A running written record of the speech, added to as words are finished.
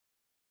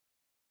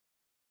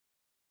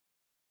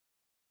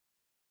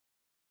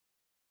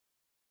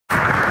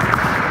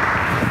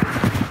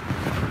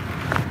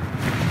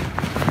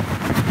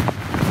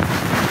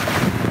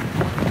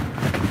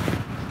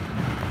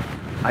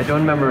I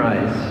don't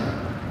memorize,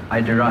 I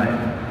derive.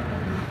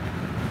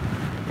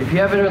 If you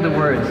haven't heard the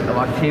words of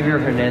Octavio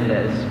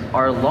Hernandez,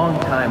 our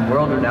longtime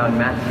world-renowned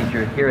math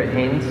teacher here at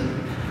Haynes,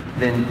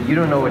 then you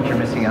don't know what you're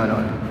missing out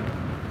on.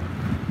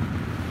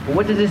 But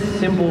what does this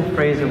simple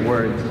phrase of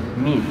words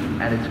mean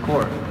at its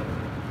core?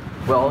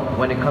 Well,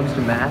 when it comes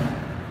to math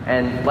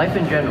and life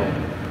in general,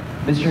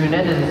 Mr.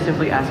 Hernandez is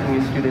simply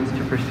asking his students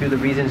to pursue the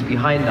reasons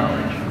behind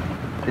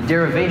knowledge, the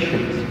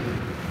derivations,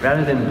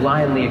 rather than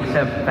blindly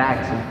accept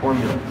facts and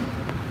formulas.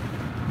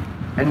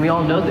 And we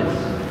all know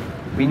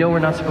this. We know we're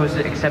not supposed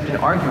to accept an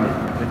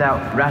argument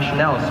without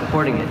rationale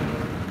supporting it.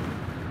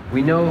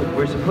 We know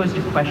we're supposed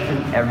to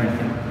question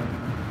everything.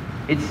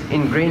 It's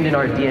ingrained in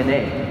our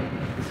DNA.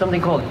 It's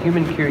something called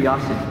human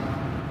curiosity.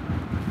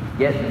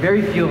 Yet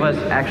very few of us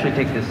actually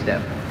take this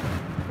step.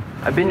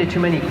 I've been to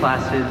too many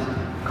classes,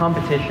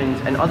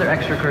 competitions, and other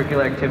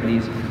extracurricular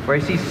activities where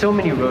I see so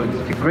many roads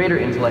to greater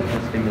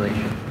intellectual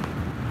stimulation.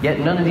 Yet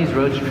none of these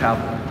roads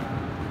travel.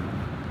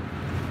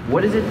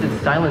 What is it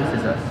that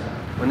silences us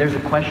when there's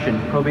a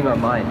question probing our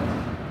minds?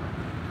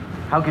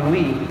 How can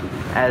we,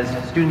 as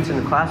students in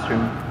the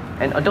classroom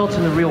and adults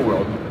in the real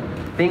world,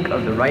 think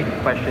of the right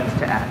questions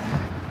to ask?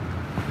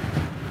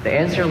 The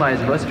answer lies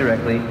most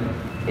directly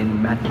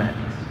in mathematics.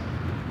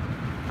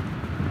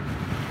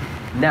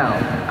 Now,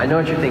 I know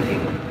what you're thinking.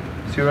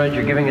 Suraj,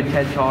 you're giving a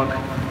TED Talk.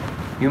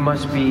 You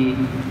must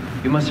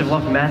have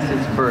loved math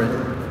since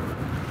birth.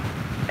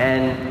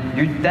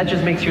 And that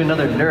just makes you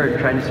another nerd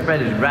trying to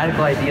spread his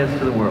radical ideas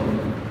to the world.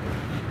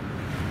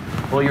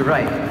 Well, you're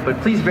right, but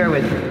please bear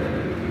with me.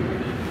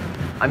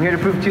 I'm here to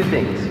prove two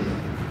things.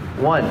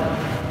 One,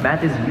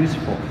 math is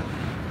useful.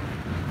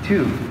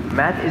 Two,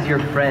 math is your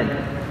friend.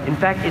 In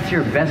fact, it's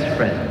your best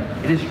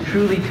friend. It is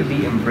truly to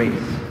be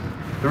embraced.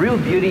 The real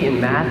beauty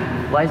in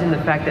math lies in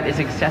the fact that it's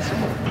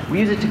accessible. We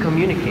use it to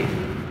communicate.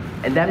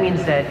 And that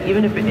means that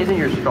even if it isn't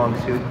your strong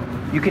suit,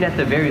 you can at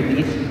the very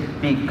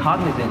least be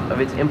cognizant of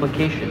its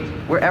implications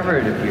wherever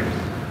it appears.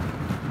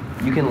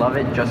 You can love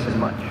it just as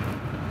much.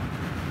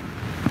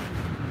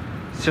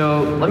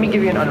 So let me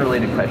give you an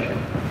unrelated question.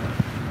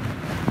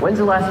 When's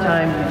the last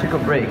time you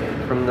took a break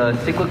from the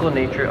cyclical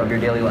nature of your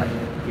daily life?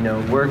 You know,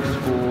 work,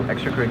 school,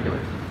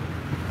 extracurriculars.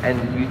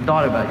 And you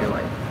thought about your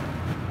life?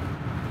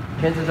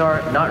 Chances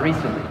are, not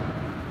recently.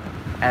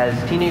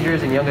 As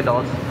teenagers and young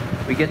adults,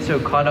 we get so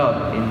caught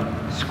up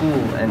in school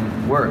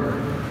and work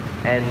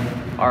and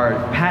our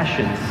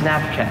passions,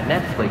 Snapchat,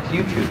 Netflix,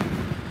 YouTube.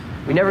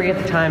 We never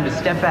get the time to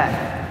step back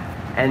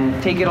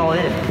and take it all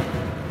in.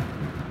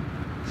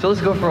 So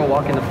let's go for a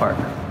walk in the park.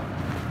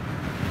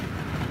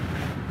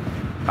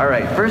 All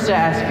right, first I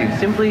ask you,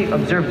 simply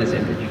observe this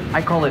image.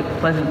 I call it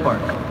Pleasant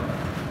Park.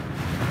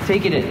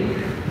 Take it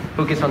in.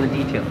 Focus on the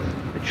details,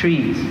 the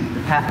trees,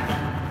 the path.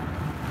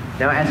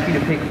 Now I ask you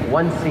to pick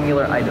one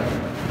singular item.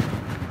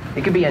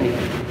 It could be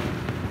anything.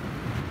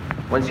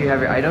 Once you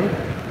have your item,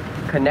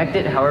 connect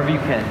it however you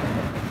can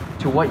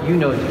to what you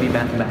know to be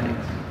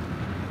mathematics.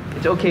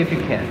 It's okay if you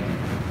can't,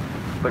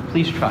 but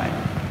please try.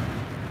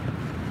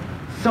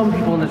 Some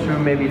people in this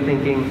room may be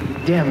thinking,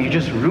 damn, you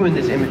just ruined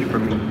this image for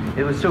me.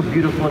 It was so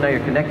beautiful, now you're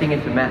connecting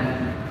it to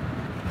math.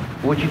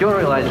 But what you don't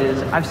realize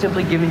is, I've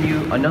simply given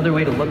you another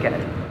way to look at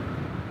it.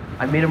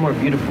 I've made it more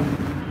beautiful.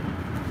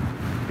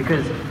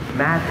 Because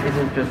math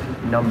isn't just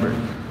numbers.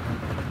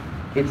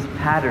 It's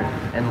patterns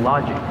and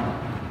logic.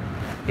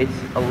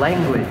 It's a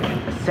language,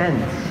 a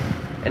sense,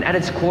 and at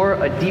its core,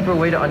 a deeper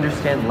way to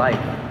understand life.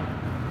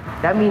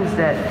 That means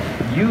that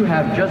you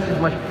have just as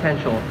much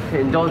potential to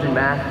indulge in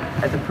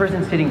math as the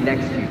person sitting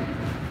next to you.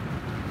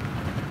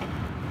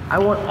 I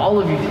want all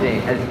of you today,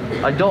 as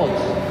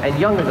adults and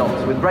young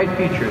adults with bright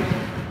futures,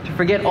 to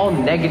forget all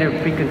negative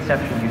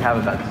preconceptions you have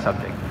about the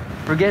subject.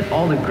 Forget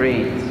all the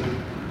grades,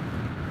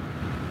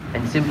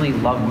 and simply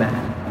love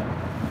math.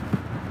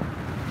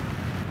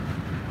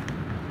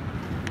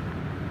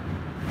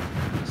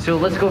 So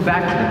let's go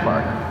back to the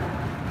park.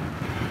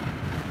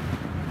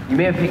 You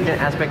may have picked an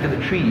aspect of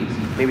the trees,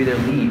 maybe their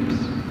leaves.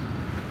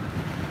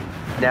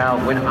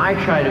 Now, when I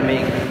try to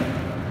make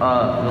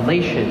a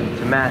relation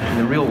to math in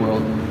the real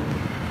world,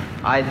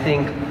 I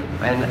think,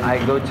 and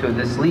I go to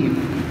this leaf,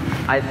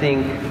 I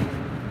think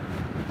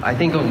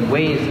of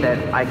ways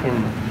that I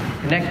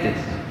can connect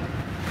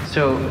this.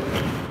 So,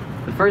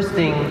 the first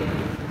thing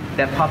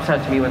that pops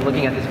out to me when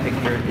looking at this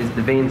picture is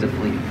the veins of the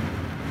leaf.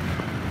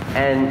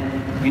 And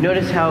you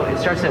notice how it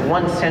starts at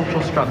one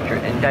central structure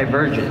and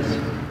diverges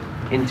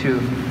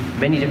into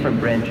many different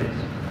branches.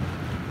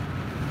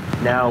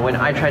 Now, when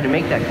I tried to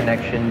make that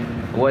connection,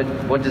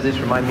 what does this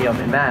remind me of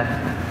in math?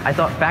 I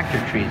thought factor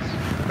trees,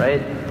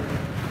 right?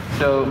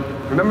 So,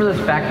 remember those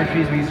factor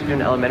trees we used to do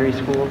in elementary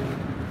school?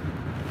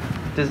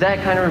 Does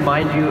that kind of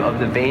remind you of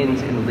the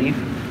veins in the leaf?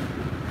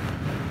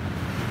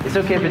 It's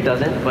okay if it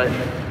doesn't, but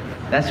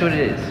that's what it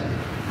is.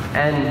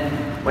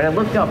 And when I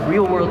looked up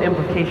real-world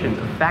implications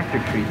of factor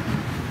trees,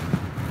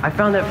 I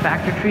found that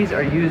factor trees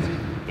are used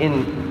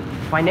in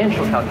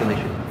financial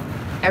calculations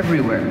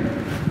everywhere.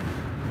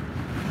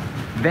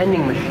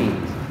 Vending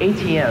machines,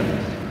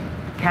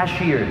 ATMs,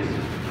 cashiers,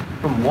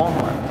 from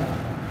Walmart.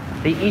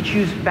 They each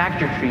use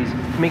factor trees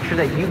to make sure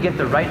that you get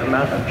the right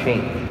amount of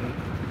change.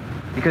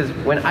 Because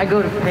when I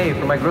go to pay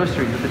for my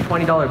groceries with a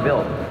 $20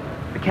 bill,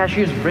 the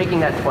cashier's breaking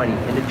that 20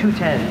 into 2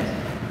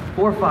 10s,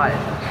 4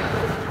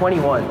 5s,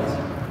 21s.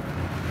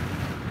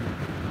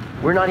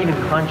 We're not even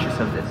conscious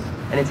of this,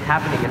 and it's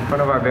happening in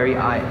front of our very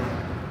eyes.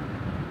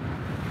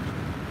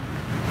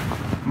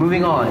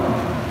 Moving on,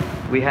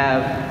 we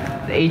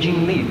have the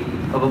aging leaf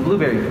of a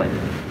blueberry plant.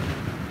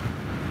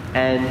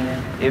 And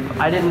if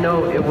I didn't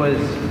know it was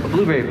a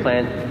blueberry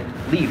plant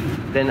leaf,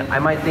 then I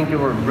might think it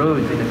were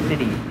roads in a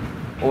city,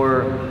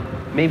 or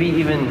maybe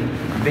even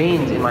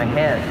veins in my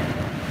hand,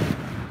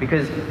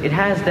 because it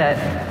has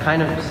that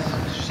kind of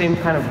same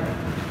kind of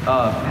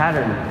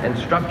pattern and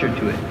structure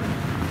to it.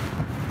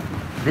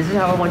 This is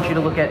how I want you to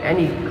look at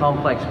any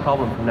complex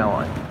problem from now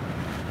on.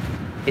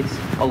 It's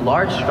a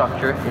large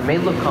structure, it may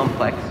look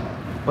complex,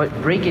 but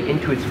break it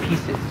into its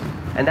pieces.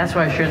 And that's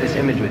why I shared this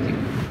image with you.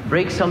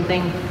 Break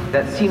something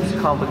that seems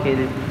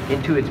complicated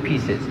into its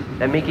pieces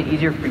that make it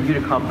easier for you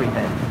to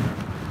comprehend.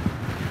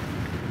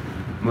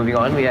 Moving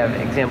on, we have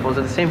examples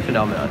of the same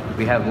phenomenon.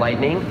 We have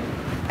lightning,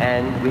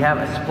 and we have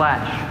a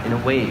splash in a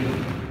wave.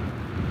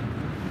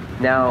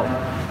 Now,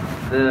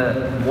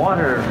 the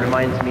water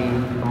reminds me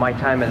of my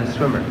time as a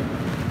swimmer.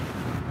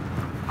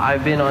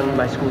 I've been on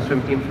my school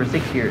swim team for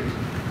 6 years,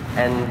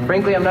 and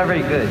frankly, I'm not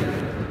very good.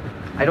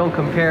 I don't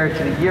compare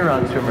to the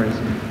year-round swimmers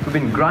who've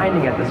been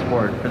grinding at the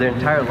sport for their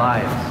entire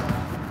lives.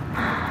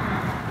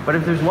 But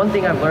if there's one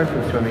thing I've learned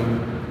from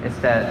swimming, it's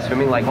that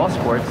swimming, like all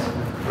sports,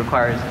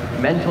 requires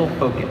mental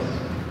focus.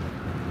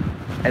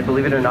 And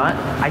believe it or not,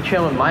 I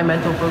channeled my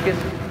mental focus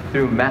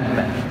through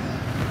mathematics.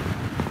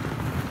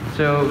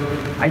 So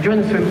I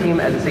joined the swim team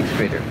as a 6th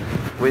grader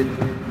with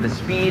the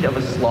speed of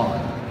a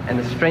sloth and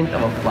the strength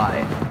of a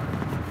fly.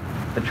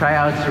 The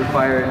tryouts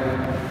required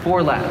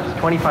 4 laps,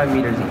 25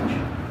 meters each.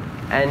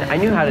 And I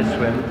knew how to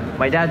swim.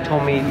 My dad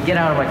told me to get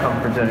out of my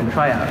comfort zone and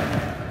try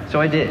out.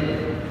 So I did,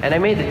 and I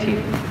made the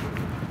team.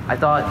 I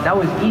thought, that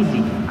was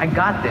easy. I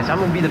got this. I'm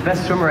gonna be the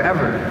best swimmer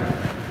ever.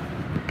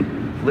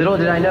 Little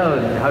did I know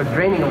how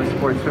draining of a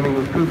sport swimming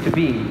would prove to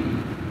be.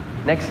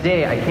 Next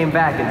day, I came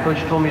back and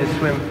coach told me to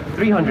swim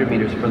 300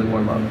 meters for the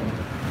warm-up.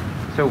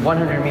 So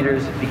 100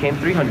 meters became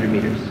 300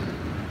 meters.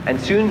 And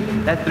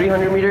soon, that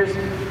 300 meters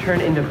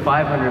turned into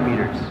 500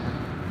 meters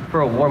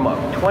for a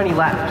warm-up, 20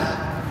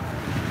 laps.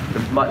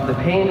 The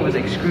pain was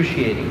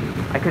excruciating.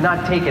 I could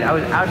not take it. I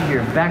was out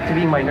here, back to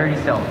being my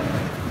nerdy self.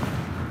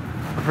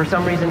 But for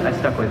some reason, I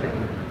stuck with it.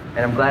 And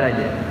I'm glad I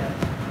did.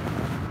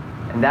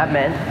 And that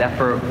meant that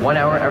for 1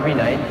 hour every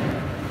night,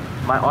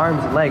 my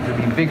arms and legs would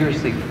be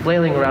vigorously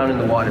flailing around in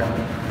the water,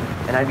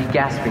 and I'd be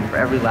gasping for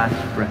every last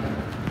breath.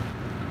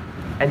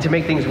 And to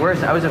make things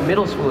worse, I was a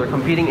middle schooler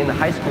competing in the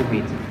high school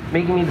meets,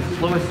 making me the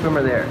slowest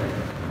swimmer there,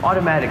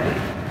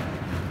 automatically.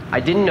 I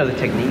didn't know the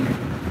technique,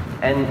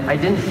 and I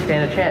didn't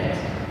stand a chance.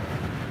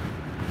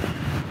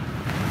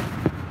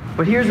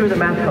 But here's where the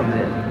math comes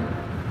in.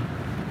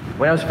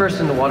 When I was first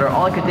in the water,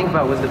 all I could think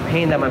about was the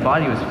pain that my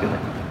body was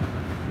feeling.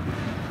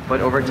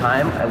 But over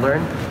time, I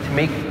learned to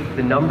make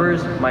the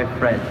numbers my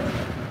friends.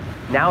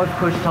 Now if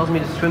coach tells me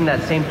to swim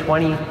that same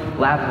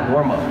 20-lap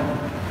warm-up,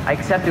 I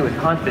accept it with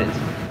confidence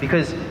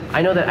because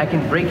I know that I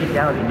can break it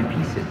down into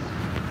pieces.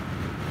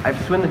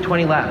 I've swum the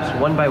 20 laps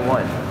one by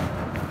one.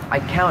 I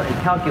count and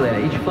calculate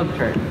at each flip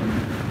turn.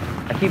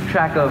 I keep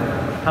track of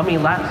how many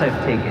laps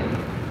I've taken,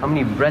 how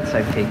many breaths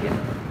I've taken,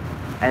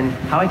 and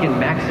how I can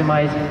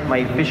maximize my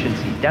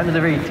efficiency down to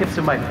the very tips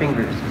of my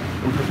fingers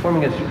in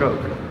performing a stroke.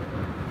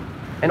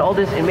 And all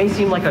this, it may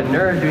seem like a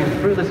nerd doing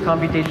fruitless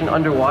computation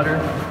underwater,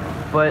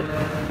 but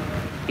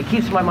it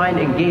keeps my mind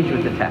engaged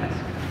with the task.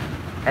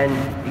 And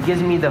it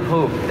gives me the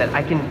hope that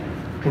I can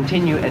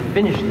continue and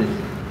finish this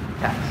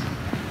task.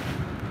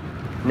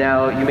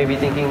 Now, you may be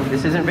thinking,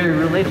 this isn't very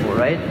relatable,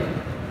 right?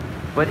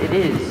 But it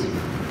is.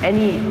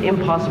 Any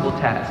impossible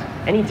task,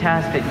 any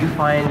task that you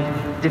find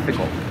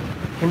difficult,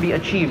 can be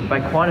achieved by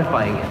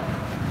quantifying it.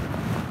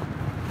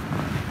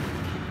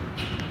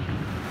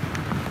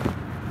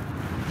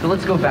 So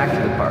let's go back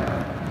to the park.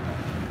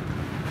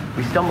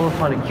 We stumble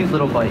upon a cute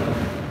little bunny.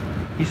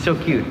 He's so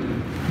cute.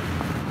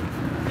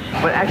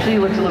 But actually he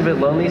looks a little bit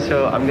lonely,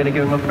 so I'm gonna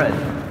give him a friend.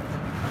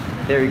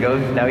 There he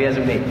goes, now he has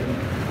a mate.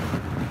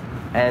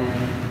 And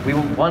we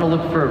wanna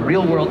look for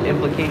real world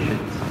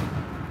implications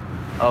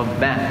of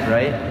math,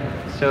 right?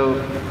 So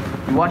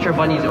we watch our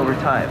bunnies over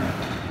time.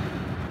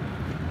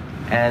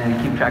 And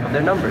we keep track of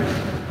their numbers.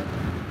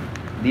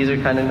 These are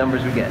the kind of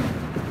numbers we get.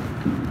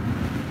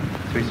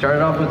 So we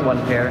started off with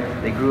 1 pair,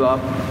 they grew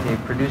up, they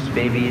produced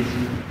babies,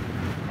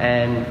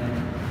 and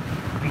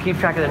if we keep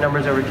track of the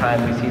numbers over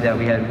time, we see that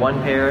we had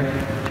 1 pair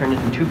turned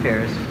into 2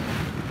 pairs,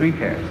 3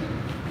 pairs,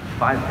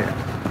 5 pairs,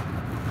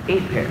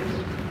 8 pairs,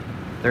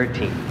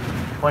 13,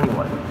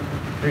 21,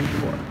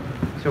 34,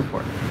 so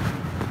forth.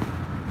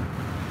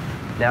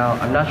 Now,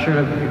 I'm not sure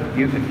if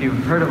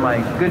you've heard of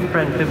my good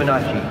friend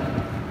Fibonacci,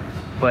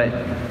 but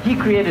he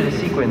created a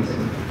sequence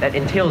that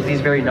entails these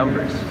very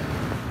numbers.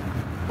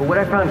 But what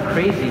I found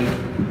crazy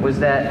was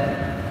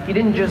that he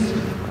didn't just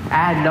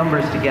add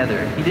numbers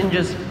together. He didn't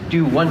just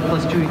do 1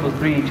 plus 2 equals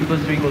 3, 2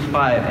 plus 3 equals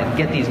 5, and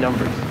get these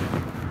numbers.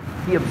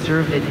 He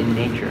observed it in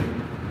nature.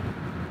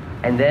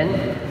 And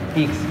then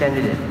he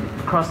extended it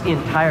across the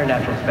entire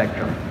natural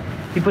spectrum.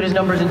 He put his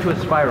numbers into a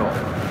spiral.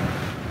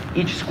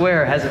 Each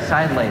square has a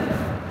side length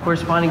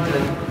corresponding to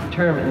the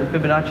term in the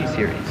Fibonacci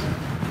series.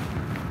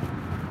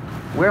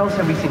 Where else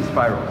have we seen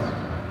spirals?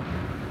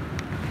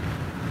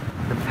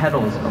 The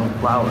petals of a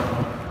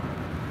flower,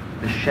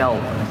 the shell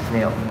of a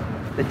snail,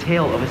 the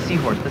tail of a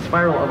seahorse, the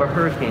spiral of a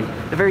hurricane.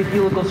 The very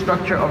helical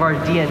structure of our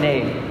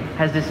DNA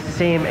has this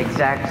same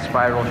exact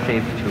spiral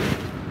shape to it.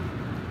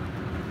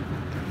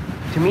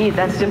 To me,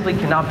 that simply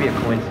cannot be a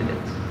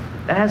coincidence.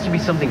 That has to be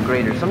something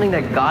greater, something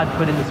that God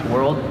put in this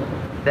world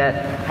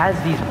that has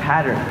these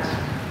patterns.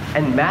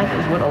 And math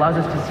is what allows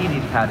us to see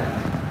these patterns.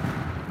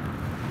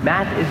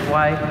 Math is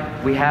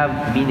why we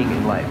have meaning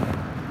in life.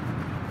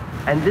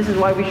 And this is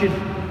why we should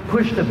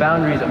push the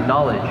boundaries of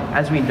knowledge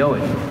as we know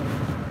it.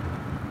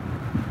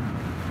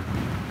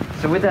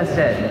 So with that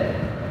said,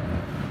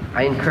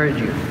 I encourage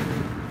you,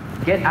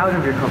 get out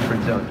of your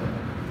comfort zone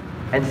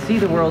and see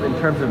the world in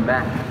terms of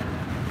math.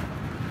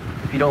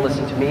 If you don't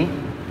listen to me,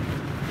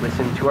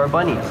 listen to our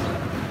bunnies.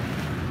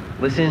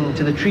 Listen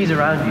to the trees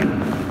around you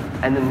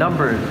and the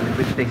numbers with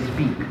which they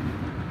speak.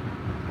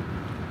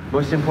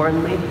 Most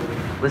importantly,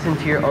 listen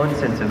to your own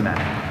sense of math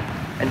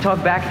and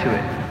talk back to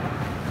it.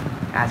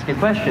 Ask it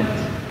questions.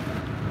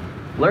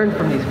 Learn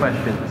from these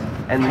questions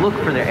and look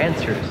for their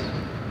answers.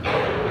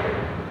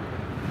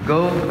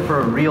 Go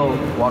for a real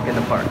walk in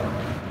the park.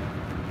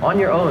 On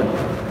your own.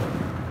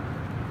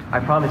 I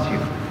promise you,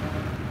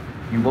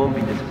 you won't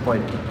be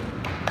disappointed.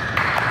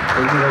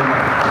 Thank you very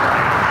much.